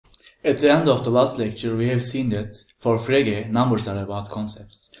At the end of the last lecture, we have seen that for Frege, numbers are about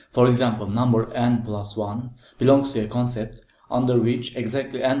concepts. For example, number n plus 1 belongs to a concept under which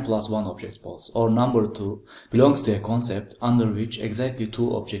exactly n plus 1 object falls, or number 2 belongs to a concept under which exactly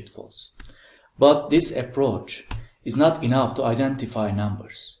 2 object falls. But this approach is not enough to identify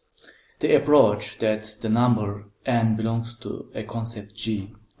numbers. The approach that the number n belongs to a concept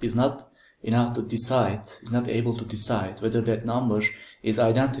g is not enough to decide, is not able to decide whether that number is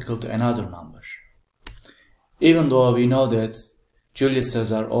identical to another number. Even though we know that Julius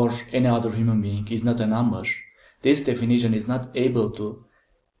Caesar or any other human being is not a number, this definition is not able to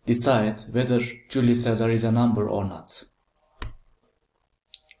decide whether Julius Caesar is a number or not.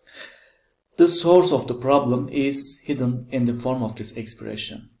 The source of the problem is hidden in the form of this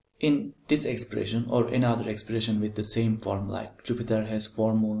expression. In this expression or any other expression with the same form, like Jupiter has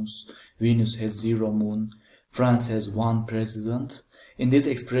 4 moons, Venus has 0 moon, France has 1 president, in these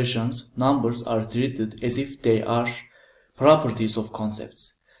expressions numbers are treated as if they are properties of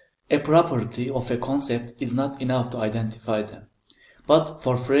concepts. A property of a concept is not enough to identify them. But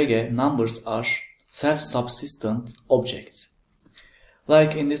for Frege, numbers are self-subsistent objects.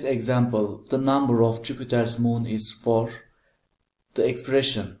 Like in this example, the number of Jupiter's moon is 4. The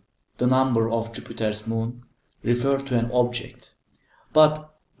expression, the number of Jupiter's moon, refer to an object.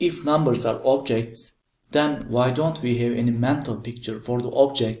 But if numbers are objects, then why don't we have any mental picture for the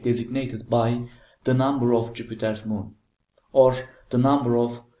object designated by the number of Jupiter's moon, or the number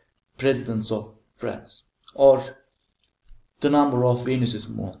of presidents of France, or the number of Venus's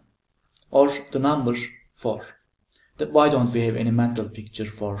moon, or the number 4? Why don't we have any mental picture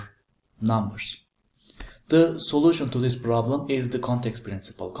for numbers? The solution to this problem is the context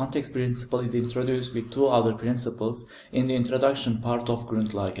principle. Context principle is introduced with 2 other principles in the introduction part of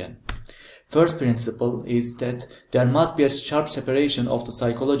Grundlagen. First principle is that there must be a sharp separation of the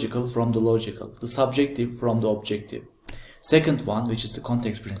psychological from the logical, the subjective from the objective. Second one, which is the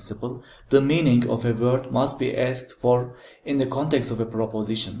context principle, the meaning of a word must be asked for in the context of a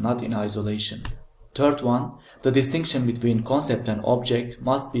proposition, not in isolation. Third one, the distinction between concept and object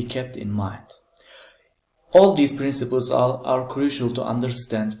must be kept in mind. All these principles are crucial to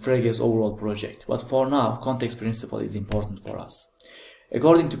understand Frege's overall project, but for now, context principle is important for us.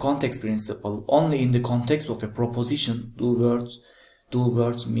 According to context principle, only in the context of a proposition do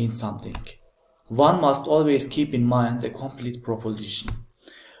words mean something. One must always keep in mind the complete proposition.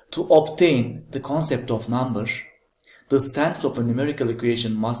 To obtain the concept of number, the sense of a numerical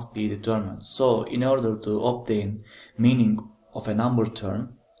equation must be determined. So, in order to obtain meaning of a number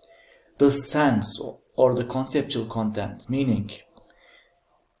term, the sense or the conceptual content, meaning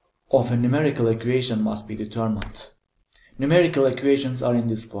of a numerical equation must be determined. Numerical equations are in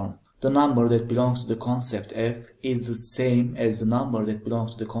this form. The number that belongs to the concept f is the same as the number that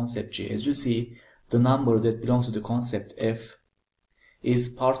belongs to the concept g. As you see, the number that belongs to the concept f is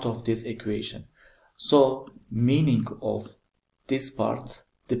part of this equation. So, meaning of this part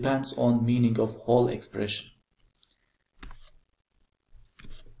depends on meaning of whole expression.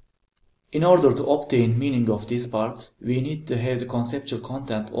 In order to obtain meaning of this part, we need to have the conceptual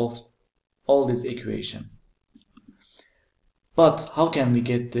content of all this equation. But how can we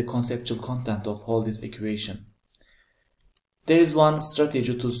get the conceptual content of all this equation? There is one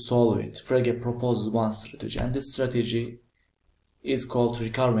strategy to solve it. Frege proposes one strategy, and this strategy is called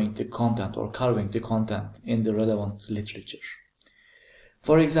recurving the content or carving the content in the relevant literature.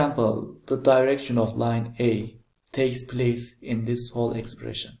 For example, the direction of line A takes place in this whole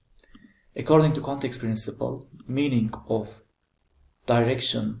expression. According to context principle, meaning of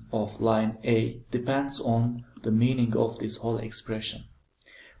direction of line A depends on the meaning of this whole expression.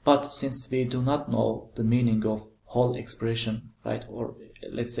 But since we do not know the meaning of whole expression, right, or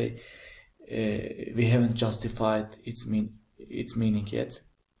let's say we haven't justified its meaning yet,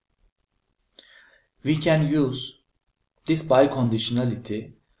 we can use this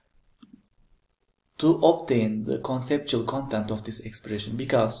biconditionality to obtain the conceptual content of this expression,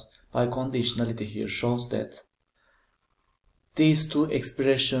 because biconditionality here shows that these two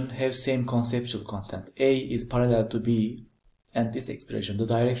expressions have same conceptual content. A is parallel to B, and this expression, the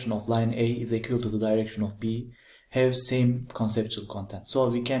direction of line A is equal to the direction of B, have same conceptual content. So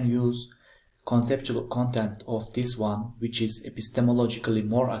we can use conceptual content of this one, which is epistemologically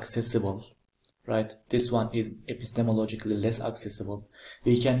more accessible, right? This one is epistemologically less accessible.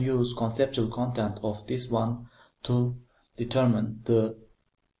 We can use conceptual content of this one to determine the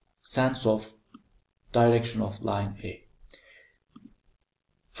sense of direction of line A.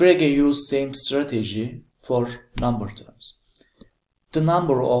 Frege used same strategy for number terms. The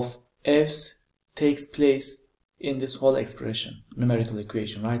number of f's takes place in this whole expression, numerical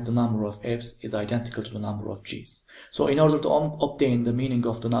equation, right? The number of f's is identical to the number of g's. So in order to obtain the meaning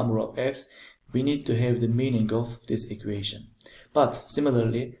of the number of f's, we need to have the meaning of this equation. But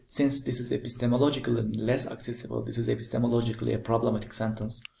similarly, since this is epistemologically less accessible, this is epistemologically a problematic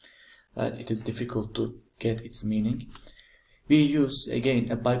sentence, it is difficult to get its meaning, we use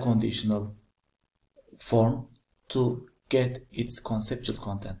again a biconditional form to get its conceptual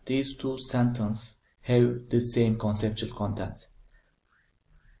content. These two sentences have the same conceptual content.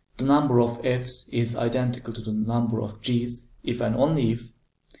 The number of f's is identical to the number of g's if and only if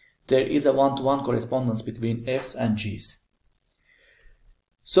there is a one-to-one correspondence between f's and g's.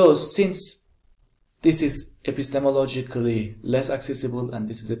 So since this is epistemologically less accessible and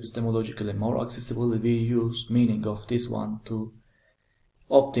this is epistemologically more accessible, we use meaning of this one to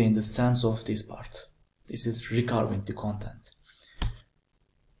obtain the sense of this part. This is recurving the content.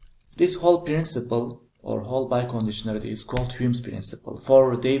 This whole principle or whole biconditionality is called Hume's principle.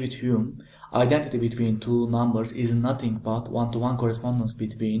 For David Hume, identity between two numbers is nothing but one-to-one correspondence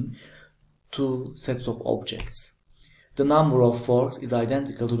between two sets of objects. The number of forks is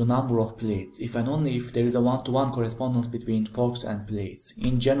identical to the number of plates if and only if there is a one-to-one correspondence between forks and plates.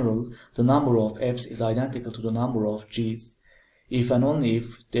 In general, the number of f's is identical to the number of g's if and only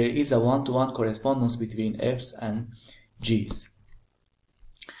if there is a one-to-one correspondence between f's and g's.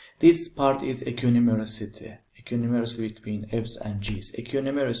 This part is equinumerosity between f's and g's.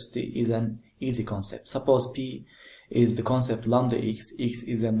 Equinumerosity is an easy concept. Suppose P is the concept lambda x, x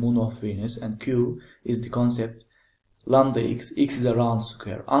is a moon of Venus, and Q is the concept lambda x, x is a round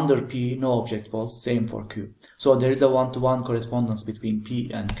square. Under P, no object falls, same for Q. So there is a one-to-one correspondence between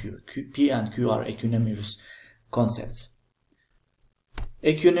P and Q. P and Q are equinumerous concepts.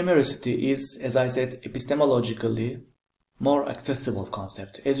 Equinumerosity is, as I said, epistemologically more accessible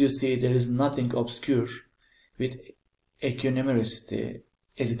concept. As you see, there is nothing obscure with equinumerosity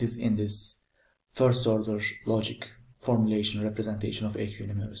as it is in this first order logic formulation representation of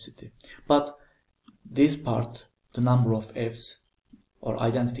equinumerosity. But this part, the number of f's or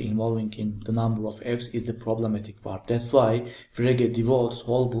identity involving in the number of f's, is the problematic part. That's why Frege devotes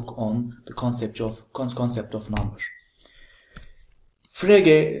whole book on the concept of number.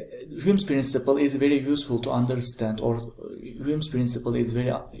 Hume's principle is very useful to understand, or Hume's principle is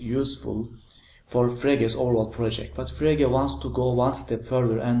very useful for Frege's overall project. But Frege wants to go one step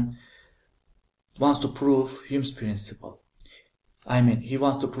further and wants to prove Hume's principle. I mean, he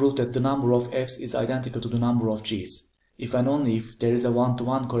wants to prove that the number of f's is identical to the number of g's if and only if there is a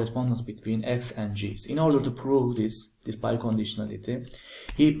one-to-one correspondence between f's and g's. In order to prove this biconditionality,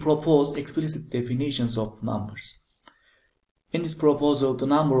 he proposed explicit definitions of numbers. In this proposal, the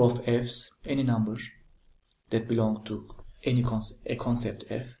number of f's, any number that belong to a concept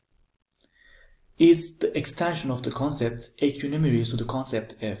f, is the extension of the concept equinumerious to the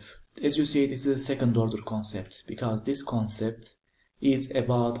concept f. As you see, this is a second order concept because this concept is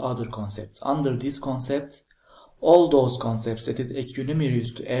about other concepts. Under this concept, all those concepts that is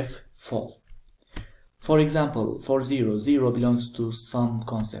equinumerious to f fall. For example, for 0 belongs to some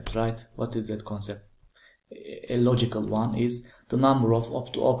concept, right? What is that concept? A logical one is the number of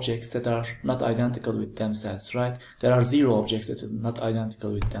objects that are not identical with themselves, right? There are 0 objects that are not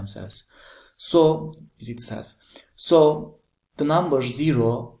identical with themselves. So, So, the number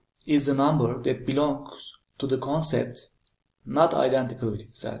 0 is the number that belongs to the concept not identical with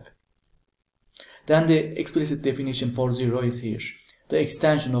itself. Then the explicit definition for 0 is here. The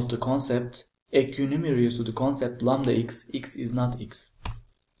extension of the concept equinumerious to the concept lambda x, x is not x.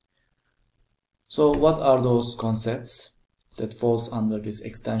 So what are those concepts that falls under this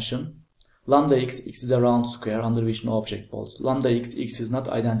extension? Lambda x, x is a round square under which no object falls. Lambda x, x is not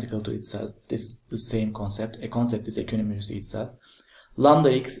identical to itself. This is the same concept. A concept is equinumerious to itself.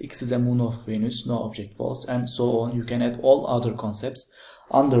 Lambda x, x is a moon of Venus, no object falls, and so on. You can add all other concepts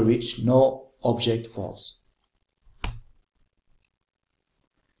under which no object falls.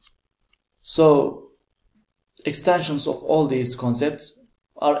 So, extensions of all these concepts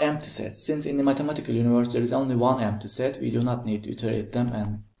are empty sets. Since in the mathematical universe there is only one empty set, we do not need to iterate them,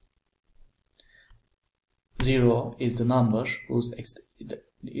 and 0 is the number whose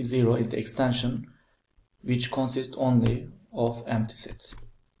 0 is the extension which consists only of empty sets.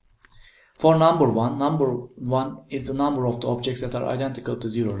 For number 1 is the number of the objects that are identical to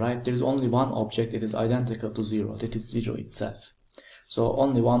 0, right? There is only one object that is identical to 0, that is 0 itself. So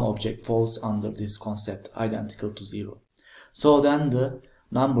only one object falls under this concept, identical to 0. So then the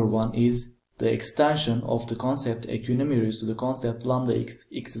number 1 is the extension of the concept equinumerious to the concept lambda x,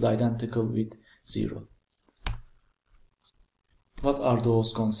 x is identical with 0. What are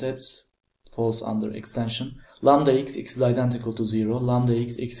those concepts? Falls under extension. lambda x is identical to 0, lambda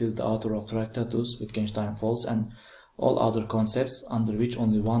x is the author of Tractatus Wittgenstein false, and all other concepts under which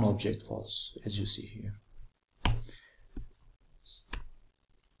only one object falls, as you see here.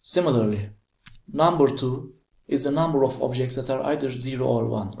 Similarly, number 2 is the number of objects that are either 0 or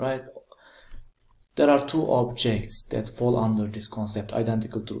 1, right? There are two objects that fall under this concept,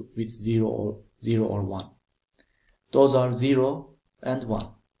 identical to with 0 or 1. Those are 0 and 1.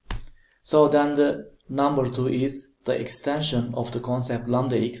 So then the number 2 is the extension of the concept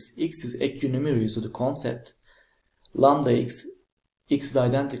lambda x. X is equinumerious to the concept lambda x. X is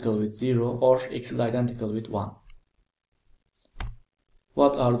identical with 0 or x is identical with 1.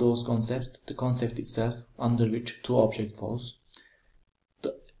 What are those concepts? The concept itself under which two objects falls.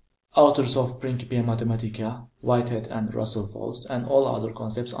 The authors of Principia Mathematica, Whitehead and Russell falls, and all other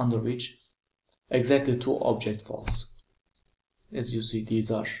concepts under which exactly two objects falls. As you see,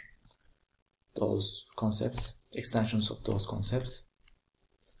 these are those concepts, extensions of those concepts.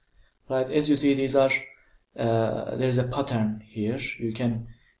 Right, as you see, these are there is a pattern here. You can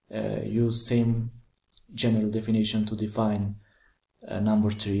use same general definition to define number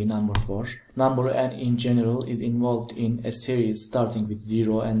 3, number 4. Number n in general is involved in a series starting with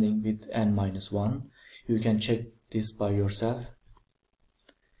 0, ending with n-1. You can check this by yourself.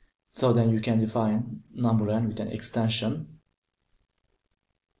 So then you can define number n with an extension.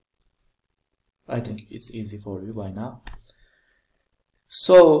 I think it's easy for you by now.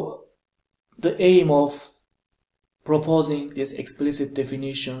 So the aim of proposing these explicit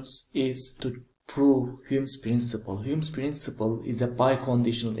definitions is to prove Hume's principle. Hume's principle is a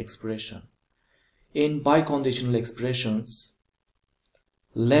biconditional expression. In biconditional expressions,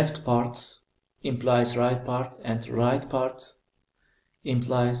 left part implies right part and right part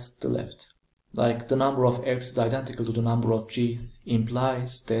implies the left. Like the number of f's is identical to the number of g's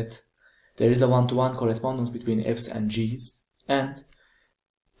implies that there is a one-to-one correspondence between f's and g's, and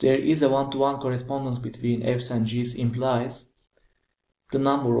there is a one-to-one correspondence between f's and g's implies the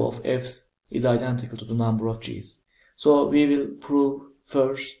number of f's is identical to the number of g's. So we will prove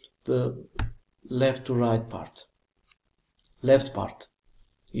first the left to right part. Left part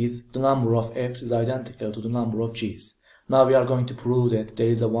is the number of f's is identical to the number of g's. Now we are going to prove that there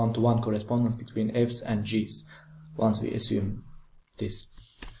is a one-to-one correspondence between f's and g's once we assume this.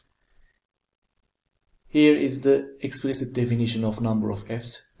 Here is the explicit definition of number of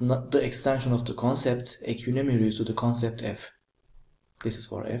f's, the extension of the concept equinumerious to the concept f. This is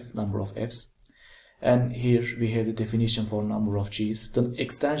for f, number of f's. And here we have the definition for number of g's, the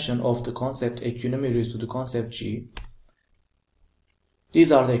extension of the concept equinumerious to the concept g.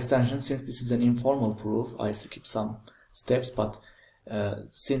 These are the extensions. Since this is an informal proof, I skip some steps, but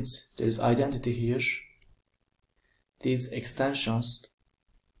since there is identity here, these extensions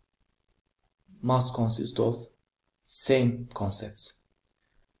must consist of same concepts.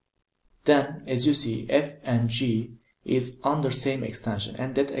 Then, as you see, f and g is under same extension,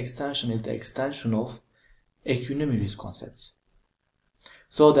 and that extension is the extension of equinumerious concepts.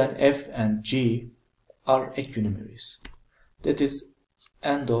 So then f and g are equinumerious. That is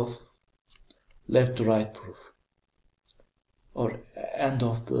end of left to right proof, or end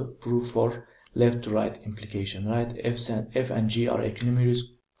of the proof for left to right implication, right? F and g are equinumerious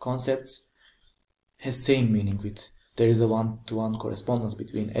concepts, has same meaning with there is a one-to-one correspondence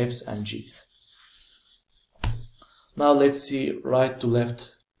between f's and g's. Now let's see right to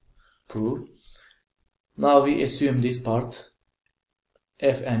left proof. Now we assume this part,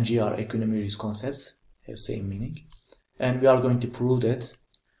 f and g are equinumerious concepts, have same meaning, and we are going to prove that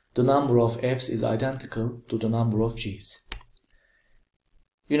the number of f's is identical to the number of g's.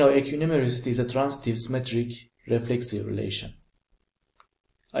 You know, equinumeriosity is a transitive symmetric reflexive relation.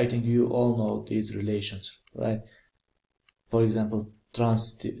 I think you all know these relations, right? For example,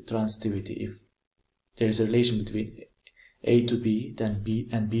 transitivity. If there is a relation between A to B, then B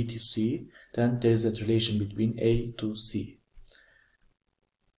and B to C, then there is a relation between A to C.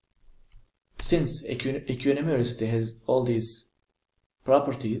 Since equinumeriosity has all these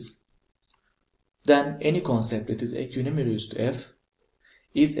properties, then any concept that is equinumerious to F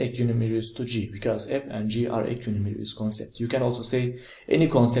is equinumerious to G, because F and G are equinumerious concepts. You can also say any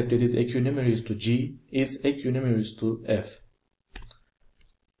concept that is equinumerious to G is equinumerious to F.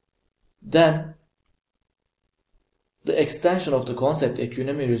 Then the extension of the concept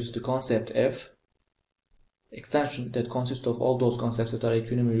equinumerious to the concept F, extension that consists of all those concepts that are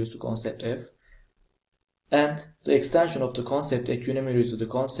equinumerious to concept F, and the extension of the concept equinumerious to the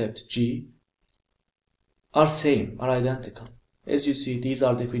concept G are same, are identical. As you see, these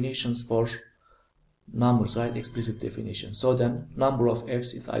are definitions for numbers, right? Explicit definitions. So then number of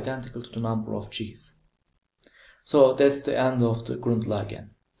f's is identical to the number of g's. So that's the end of the Grundlagen.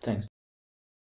 Thanks.